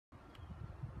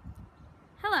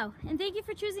Hello, and thank you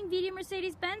for choosing Viti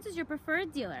Mercedes-Benz as your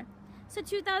preferred dealer. So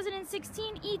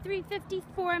 2016 E350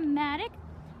 4MATIC.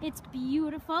 It's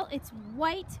beautiful. It's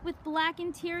white with black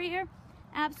interior.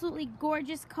 Absolutely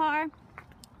gorgeous car.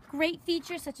 Great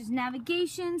features such as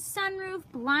navigation, sunroof,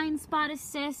 blind spot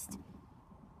assist.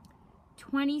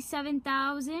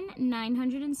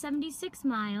 27,976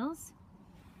 miles.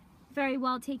 Very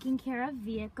well taken care of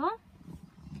vehicle.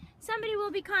 Somebody will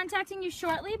be contacting you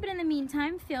shortly, but in the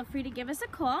meantime, feel free to give us a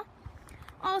call.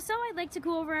 Also, I'd like to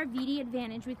go over our Viti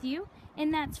Advantage with you,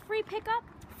 and that's free pickup,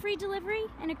 free delivery,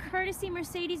 and a courtesy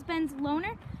Mercedes-Benz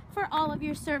loaner for all of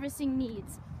your servicing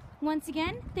needs. Once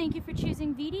again, thank you for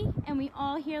choosing Viti, and we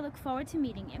all here look forward to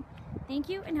meeting you. Thank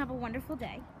you, and have a wonderful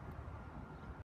day.